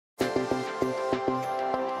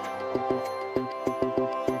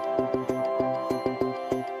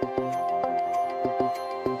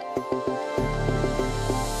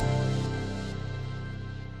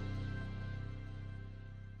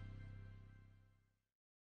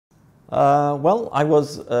Well, I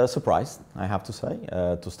was surprised, I have to say.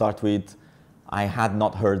 To start with, I had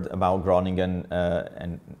not heard about Groningen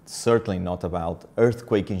and certainly not about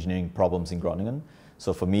earthquake engineering problems in Groningen.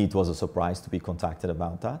 So for me, it was a surprise to be contacted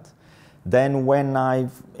about that. Then when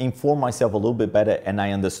I've informed myself a little bit better and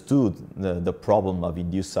I understood the problem of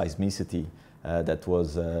induced seismicity that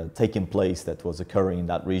was taking place, that was occurring in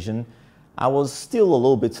that region, I was still a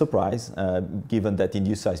little bit surprised, given that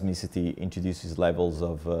induced seismicity introduces levels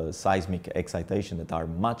of seismic excitation that are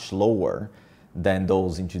much lower than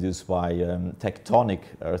those introduced by tectonic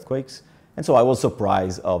earthquakes. And so I was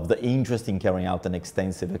surprised of the interest in carrying out an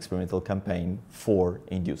extensive experimental campaign for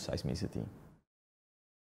induced seismicity.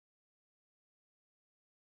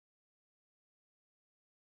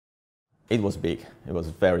 It was big. It was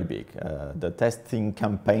very big. The testing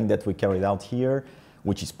campaign that we carried out here,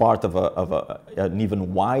 which is part of an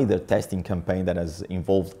even wider testing campaign that has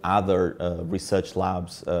involved other research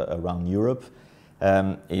labs around Europe,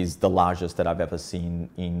 is the largest that I've ever seen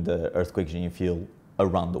in the earthquake engineering field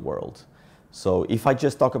around the world. So if I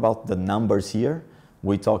just talk about the numbers here,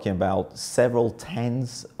 we're talking about several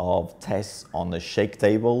tens of tests on the shake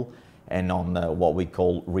table and on what we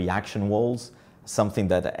call reaction walls, something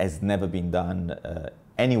that has never been done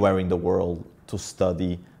anywhere in the world to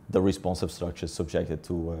study the responsive structures subjected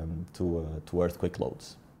to earthquake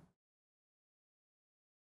loads.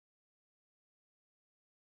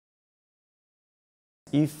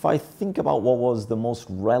 If I think about what was the most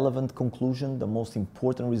relevant conclusion, the most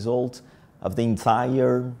important result of the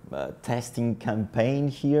entire testing campaign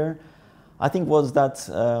here, I think was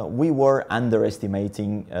that we were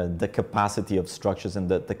underestimating the capacity of structures and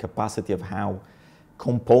the capacity of how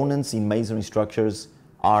components in masonry structures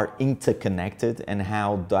are interconnected and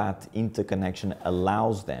how that interconnection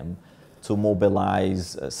allows them to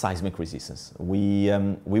mobilize seismic resistance. We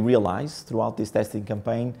realized throughout this testing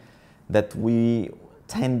campaign that we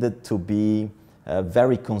tended to be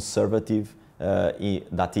very conservative,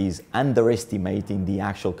 that is, underestimating the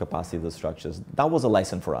actual capacity of the structures. That was a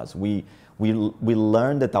lesson for us. We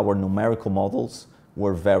learned that our numerical models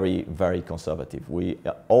were very, very conservative.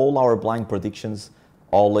 All our blind predictions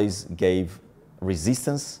always gave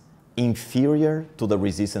resistance inferior to the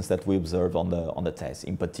resistance that we observed on the test,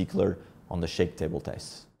 in particular on the shake table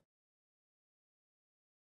tests.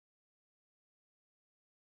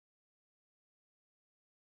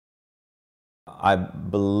 I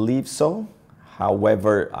believe so.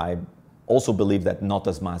 However, I also believe that not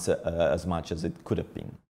as much as it could have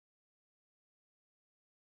been.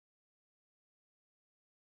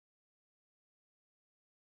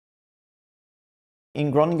 In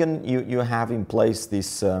Groningen, you have in place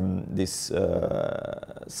this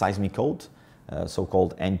seismic code,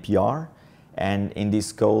 so-called NPR, and in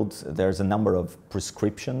this code there's a number of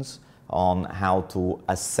prescriptions on how to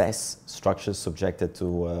assess structures subjected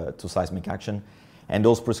to seismic action, and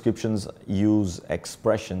those prescriptions use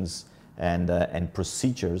expressions and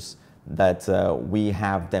procedures that we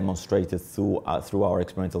have demonstrated through our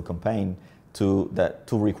experimental campaign to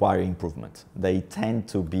require improvement. They tend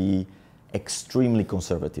to be extremely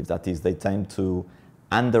conservative. That is, they tend to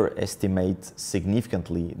underestimate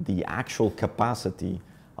significantly the actual capacity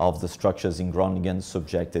of the structures in Groningen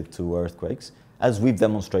subjected to earthquakes, as we've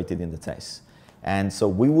demonstrated in the tests. And so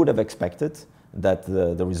we would have expected that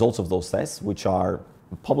the results of those tests, which are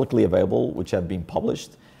publicly available, which have been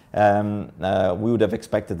published, we would have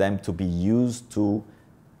expected them to be used to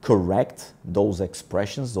correct those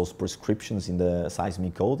expressions, those prescriptions in the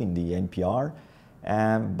seismic code, in the NPR,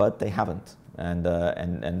 but they haven't. And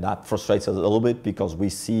that frustrates us a little bit because we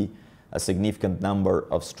see a significant number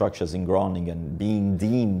of structures in Groningen being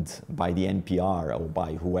deemed by the NPR, or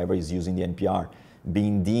by whoever is using the NPR,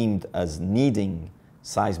 being deemed as needing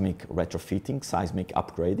seismic retrofitting, seismic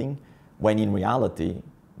upgrading, when in reality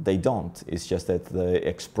they don't. It's just that the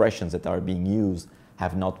expressions that are being used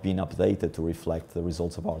have not been updated to reflect the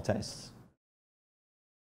results of our tests.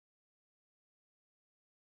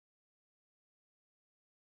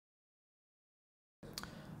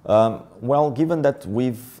 Well, given that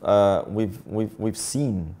we've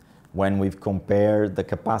seen, when we've compared the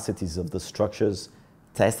capacities of the structures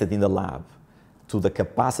tested in the lab to the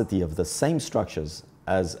capacity of the same structures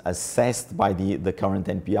as assessed by the current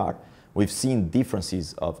NPR, we've seen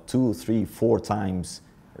differences of 2, 3, 4 times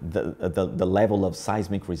the level of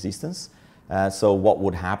seismic resistance. So what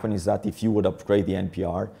would happen is that if you would upgrade the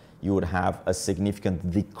NPR, you would have a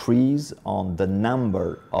significant decrease on the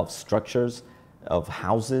number of structures, of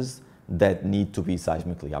houses that need to be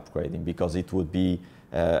seismically upgrading, because it would be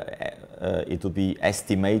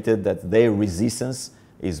estimated that their resistance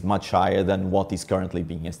is much higher than what is currently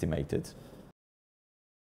being estimated.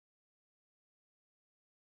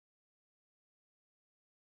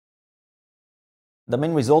 The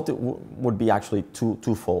main result would be actually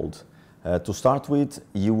twofold. To start with,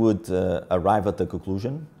 you would arrive at the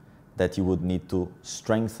conclusion that you would need to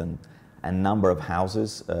strengthen a number of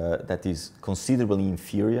houses that is considerably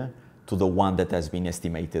inferior to the one that has been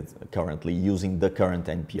estimated currently using the current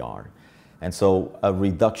NPR. And so a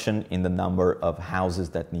reduction in the number of houses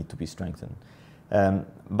that need to be strengthened.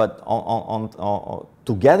 But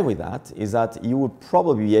together with that is that you would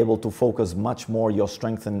probably be able to focus much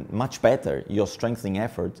better your strengthening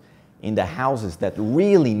effort in the houses that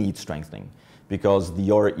really need strengthening, because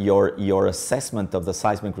your assessment of the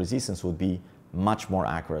seismic resistance would be much more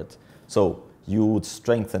accurate. So you would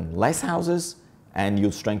strengthen less houses and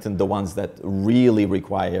you'd strengthen the ones that really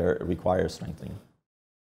require strengthening.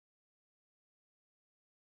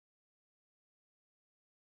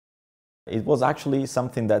 It was actually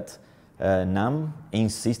something that NAM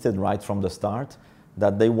insisted right from the start,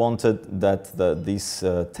 that they wanted that this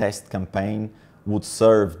test campaign would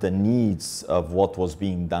serve the needs of what was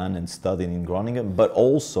being done and studied in Groningen, but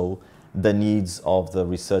also the needs of the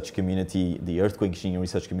research community, the earthquake engineering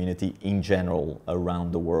research community in general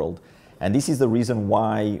around the world. And this is the reason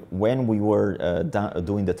why when we were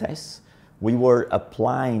doing the tests, we were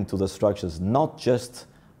applying to the structures not just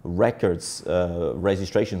records,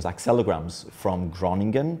 registrations, accelegrams from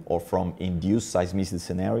Groningen or from induced seismicity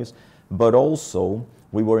scenarios, but also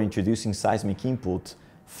we were introducing seismic input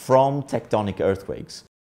from tectonic earthquakes.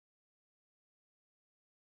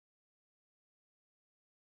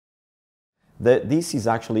 This is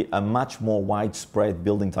actually a much more widespread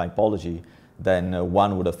building typology than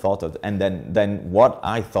one would have thought of, and than what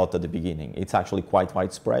I thought at the beginning. It's actually quite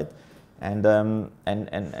widespread. And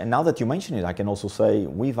now that you mention it, I can also say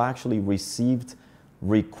we've actually received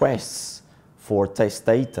requests for test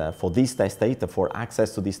data, for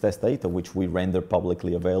access to this test data, which we render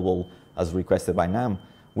publicly available as requested by NAM.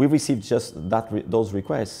 We received just those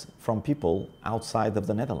requests from people outside of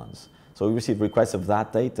the Netherlands. So we received requests of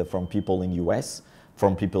that data from people in US,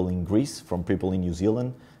 from people in Greece, from people in New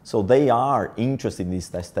Zealand. So they are interested in this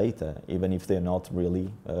test data, even if they're not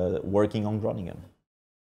really working on Groningen.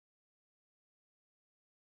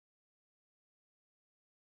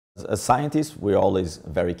 As scientists, we're always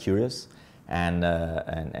very curious,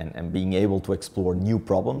 and being able to explore new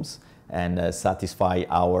problems and satisfy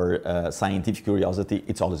our scientific curiosity,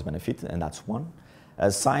 it's always a benefit, and that's one.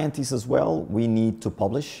 As scientists as well, we need to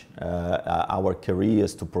publish. Our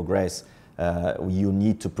careers to progress, you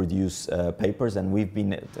need to produce papers, and we've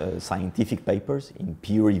been scientific papers in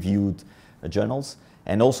peer-reviewed journals,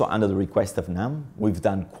 and also under the request of NAM, we've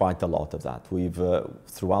done quite a lot of that. We've,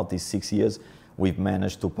 throughout these 6 years, we've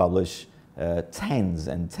managed to publish tens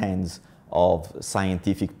and tens of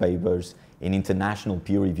scientific papers in international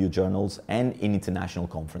peer-reviewed journals and in international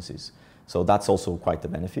conferences. So that's also quite a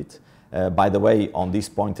benefit. By the way, on this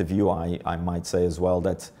point of view, I might say as well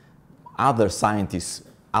that other scientists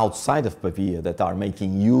outside of Pavia that are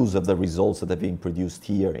making use of the results that have been produced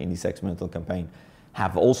here in this experimental campaign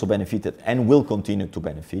have also benefited and will continue to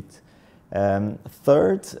benefit.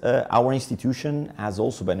 Third, our institution has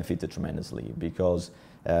also benefited tremendously, because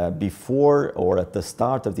before or at the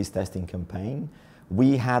start of this testing campaign,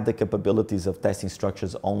 we had the capabilities of testing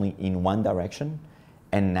structures only in one direction.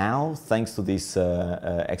 And now, thanks to this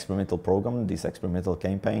experimental program, this experimental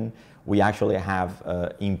campaign, we actually have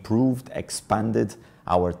improved, expanded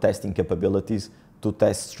our testing capabilities to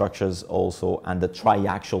test structures also under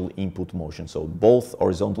triaxial input motion, so both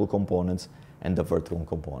horizontal components and the vertical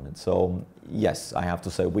component. So yes, I have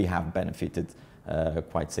to say we have benefited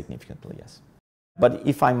quite significantly, yes. But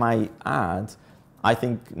if I might add, I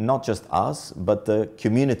think not just us, but the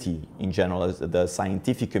community in general, the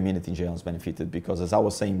scientific community in general has benefited, because as I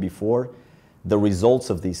was saying before, the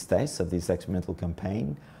results of these tests, of this experimental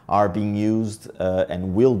campaign, are being used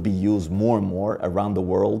and will be used more and more around the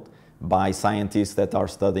world by scientists that are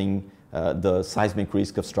studying the seismic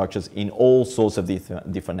risk of structures in all sorts of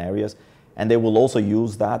different areas. And they will also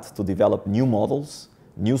use that to develop new models,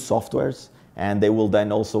 new softwares, and they will then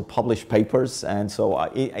also publish papers. And so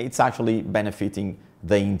it's actually benefiting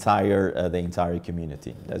the entire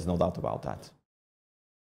community. There's no doubt about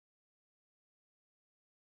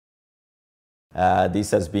that.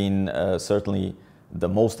 This has been certainly the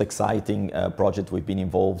most exciting project we've been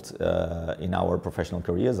involved in our professional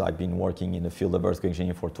careers. I've been working in the field of earthquake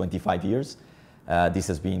engineering for 25 years. This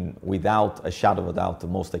has been, without a shadow of a doubt, the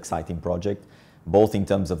most exciting project, both in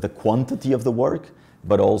terms of the quantity of the work,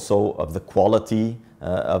 but also of the quality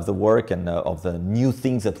of the work and of the new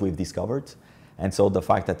things that we've discovered. And so the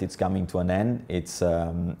fact that it's coming to an end, it's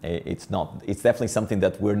definitely something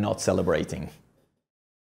that we're not celebrating.